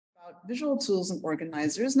about visual tools and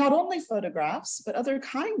organizers, not only photographs, but other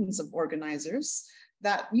kinds of organizers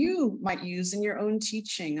that you might use in your own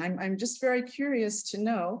teaching. I'm just very curious to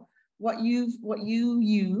know what you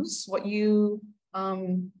use, what you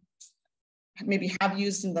maybe have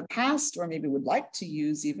used in the past, or maybe would like to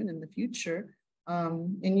use even in the future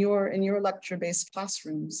in your lecture-based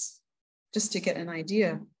classrooms, just to get an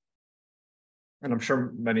idea. And I'm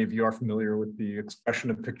sure many of you are familiar with the expression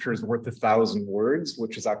 "a picture is worth 1,000 words,"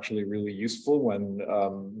 which is actually really useful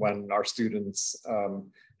when our students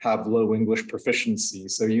have low English proficiency.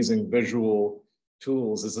 So using visual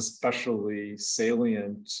tools is especially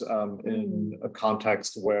salient in a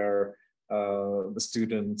context where the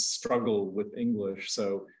students struggle with English.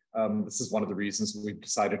 So this is one of the reasons we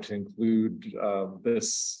decided to include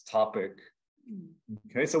this topic.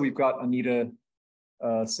 Okay, so we've got Anita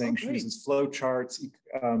saying she uses flowcharts,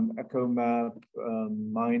 echo map,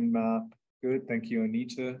 mind map. Good, thank you,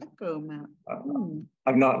 Anita. Echo map.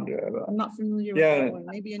 I'm not familiar with that one.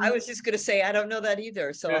 Maybe I was just going to say I don't know that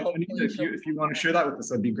either. So yeah, Anita, if you want to share that with us,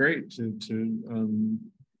 that'd be great to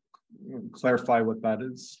clarify what that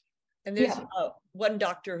is. And there's one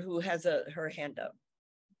doctor who has her hand up.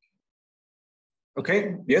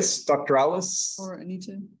 Okay. Yes, Dr. Alice. Or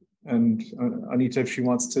Anita. And Anita, if she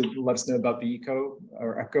wants to let us know about the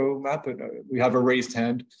echo map, we have a raised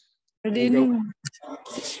hand. Good evening.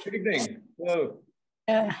 Good evening. Hello.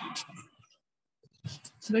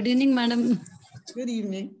 Good evening, madam. Good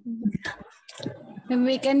evening.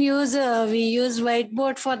 We can use we use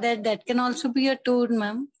whiteboard for that. That can also be a tool,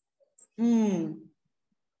 ma'am.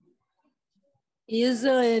 Use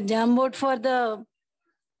Jamboard for the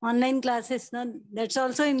online classes. No? That's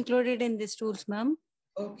also included in these tools, ma'am.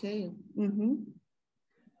 Okay.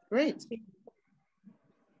 Great.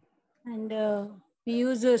 And we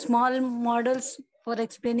use small models for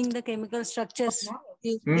explaining the chemical structures.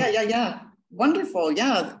 Yeah. Wonderful.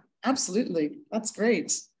 Yeah, absolutely. That's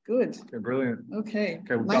great. Good. Okay, brilliant. Okay.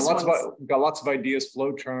 We've got lots of ideas: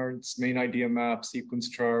 flow charts, main idea map, sequence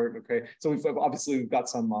chart. Okay, so we've got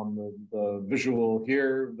some on the visual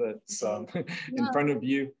here that's in front of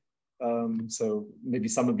you. So maybe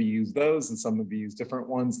some of you use those, and some of you use different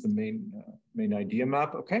ones. The main idea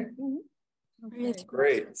map. Okay. Okay.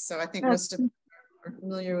 Great. So I think most of you are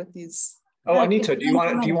familiar with these. Oh, Anita, do you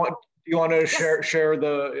want to share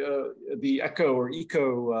the echo or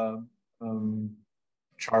eco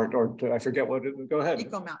chart, or I forget what it is. Go ahead.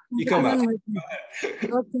 Eco map. Eco map.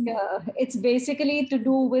 It's basically to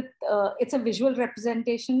do with it's a visual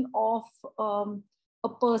representation of a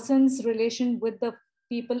person's relation with the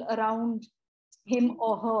people around him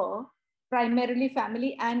or her, primarily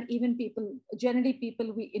family, and even generally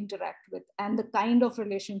people we interact with, and the kind of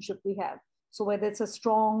relationship we have. So whether it's a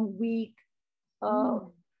strong, weak,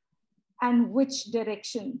 and which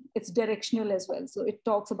direction, it's directional as well. So it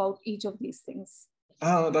talks about each of these things.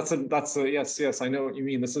 Oh, that's a yes. I know what you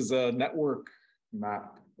mean. This is a network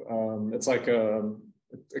map. It's like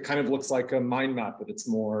it kind of looks like a mind map, but it's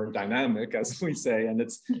more dynamic, as we say. And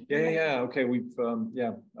it's okay. We've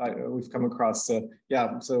come across it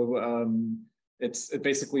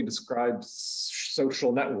basically describes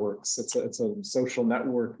social networks. It's a social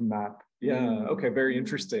network map. Yeah. Okay. Very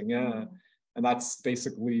interesting. Yeah. And that's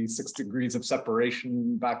basically 6 degrees of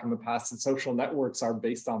separation back in the past. And social networks are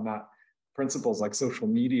based on that principles, like social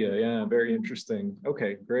media. Yeah. Very interesting.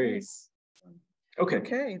 Okay. Great.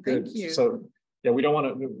 Okay. Thank you. So yeah, we don't want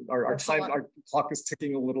to. Our clock is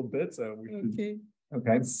ticking a little bit. So we should.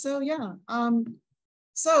 Okay. So yeah.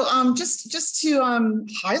 Just to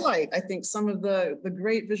highlight, I think some of the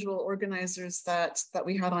great visual organizers that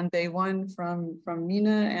we had on day one from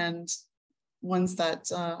Mina, and ones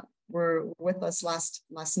that were with us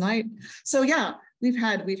last night. So yeah, we've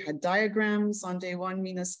had diagrams on day one.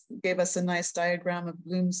 Mina gave us a nice diagram of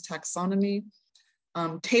Bloom's taxonomy.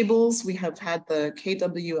 Tables, we have had the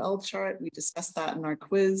KWL chart. We discussed that in our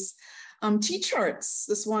quiz. T-charts,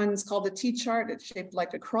 this one's called the T-chart. It's shaped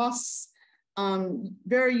like a cross.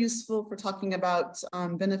 Very useful for talking about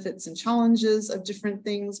benefits and challenges of different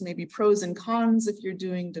things, maybe pros and cons if you're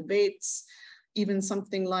doing debates, even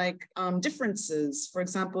something like differences. For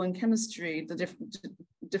example, in chemistry, the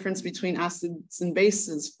difference between acids and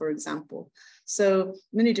bases, for example. So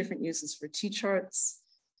many different uses for T-charts.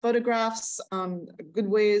 Photographs, good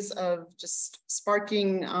ways of just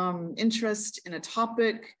sparking interest in a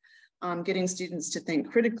topic, getting students to think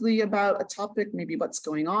critically about a topic, maybe what's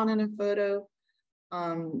going on in a photo.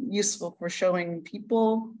 Useful for showing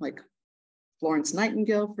people, like Florence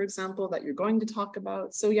Nightingale, for example, that you're going to talk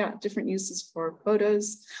about. So yeah, different uses for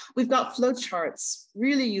photos. We've got flowcharts,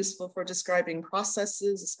 really useful for describing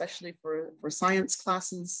processes, especially for science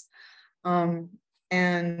classes.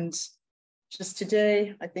 And just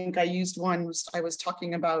today, I think I used one, I was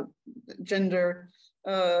talking about gender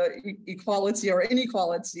equality or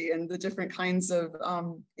inequality and the different kinds of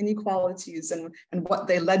inequalities and what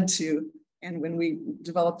they led to. And when we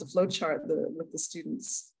developed the flowchart with the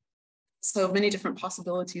students. So many different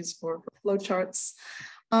possibilities for flowcharts.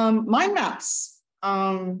 Mind maps.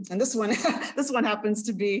 And this one, this one happens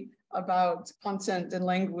to be about content and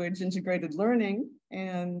language integrated learning.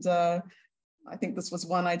 And I think this was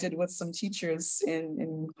one I did with some teachers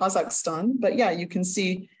in Kazakhstan. But yeah, you can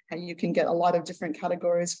see how you can get a lot of different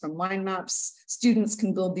categories from mind maps. Students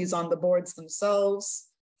can build these on the boards themselves.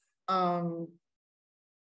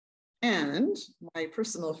 And my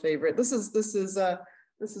personal favorite, this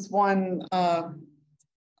is one,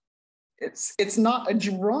 it's not a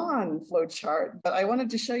drawn flowchart, but I wanted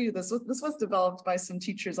to show you this. This was developed by some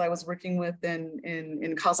teachers I was working with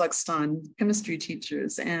in Kazakhstan, chemistry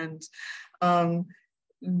teachers, and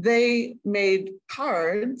they made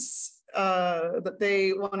cards that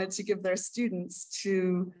they wanted to give their students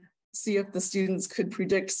to see if the students could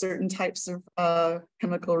predict certain types of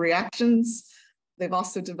chemical reactions. They've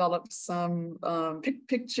also developed some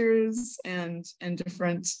pictures and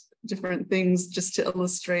different things just to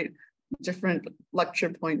illustrate different lecture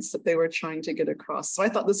points that they were trying to get across. So I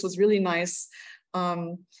thought this was really nice.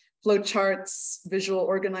 Flowcharts, visual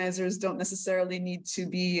organizers don't necessarily need to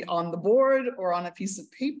be on the board or on a piece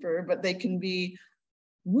of paper, but they can be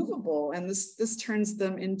movable, and this turns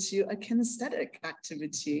them into a kinesthetic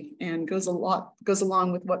activity and goes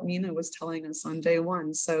along with what Mina was telling us on day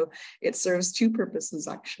one. So it serves two purposes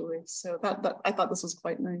actually. So that I thought this was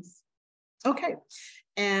quite nice. Okay,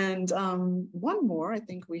 and one more I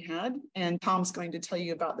think we had, and Tom's going to tell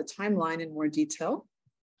you about the timeline in more detail.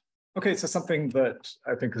 Okay, so something that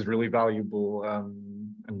I think is really valuable,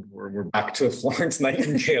 and we're back to Florence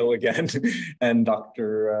Nightingale again, and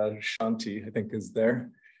Dr. Shanti, I think, is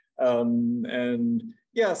there. And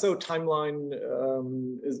yeah, so timeline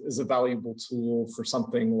is a valuable tool for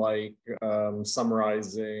something like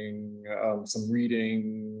summarizing some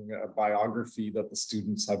reading, a biography that the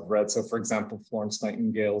students have read. So for example, Florence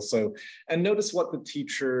Nightingale. So, and notice what the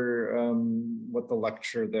teacher, what the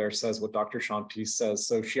lecturer there says, what Dr. Shanti says.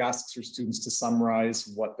 So she asks her students to summarize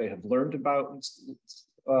what they have learned about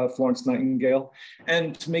Florence Nightingale,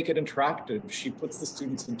 and to make it interactive, she puts the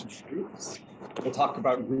students into groups. We'll talk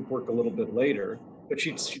about group work a little bit later, but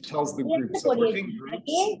she tells the groups, so working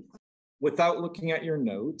groups, without looking at your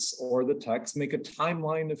notes or the text, make a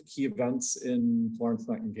timeline of key events in Florence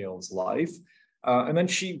Nightingale's life. And then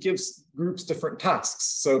she gives groups different tasks.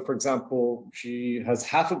 So for example, she has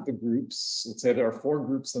half of the groups, let's say there are 4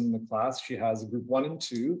 groups in the class, she has group 1 and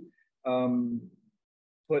 2,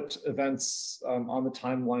 put events on the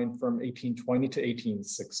timeline from 1820 to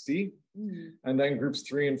 1860. And then groups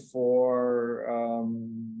 3 and 4,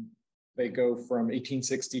 they go from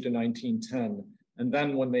 1860 to 1910. And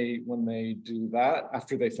then when they do that,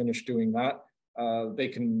 after they finish doing that, they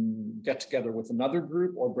can get together with another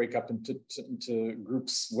group or break up into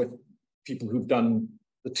groups with people who've done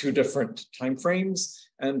the 2 different timeframes,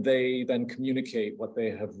 and they then communicate what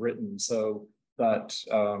they have written. So that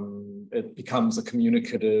it becomes a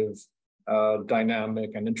communicative,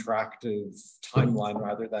 dynamic and interactive timeline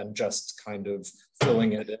rather than just kind of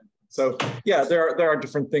filling it in. So yeah, there are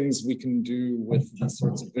different things we can do with these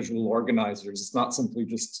sorts of visual organizers. It's not simply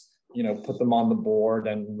just, you know, put them on the board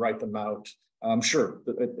and write them out. Sure,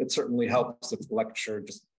 it certainly helps if the lecturer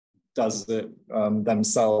just does it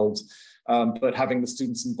themselves, but having the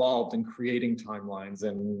students involved in creating timelines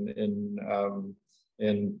and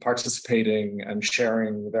in participating and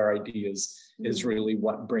sharing their ideas is really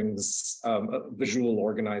what brings visual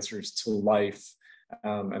organizers to life.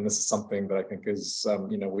 And this is something that I think is,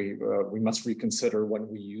 you know, we must reconsider when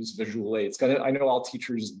we use visual aids. I know all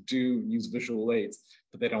teachers do use visual aids,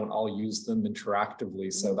 but they don't all use them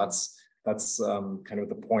interactively. So that's kind of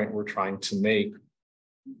the point we're trying to make.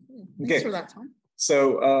 Thanks for that, Tom.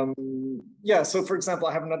 So yeah, so for example,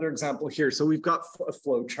 I have another example here. So we've got a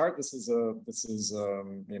flow chart. This is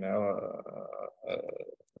you know,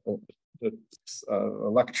 a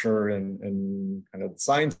lecture in kind of the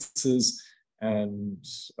sciences, and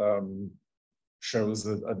shows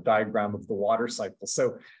a diagram of the water cycle.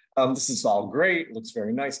 So this is all great, looks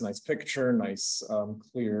very nice picture, nice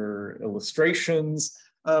clear illustrations.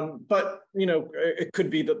 But you know, it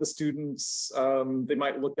could be that the students, they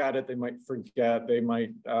might look at it, they might forget, they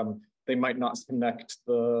might they might not connect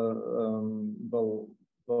the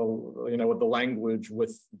language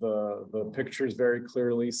with the pictures very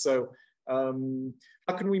clearly. So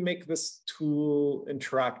how can we make this tool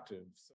interactive?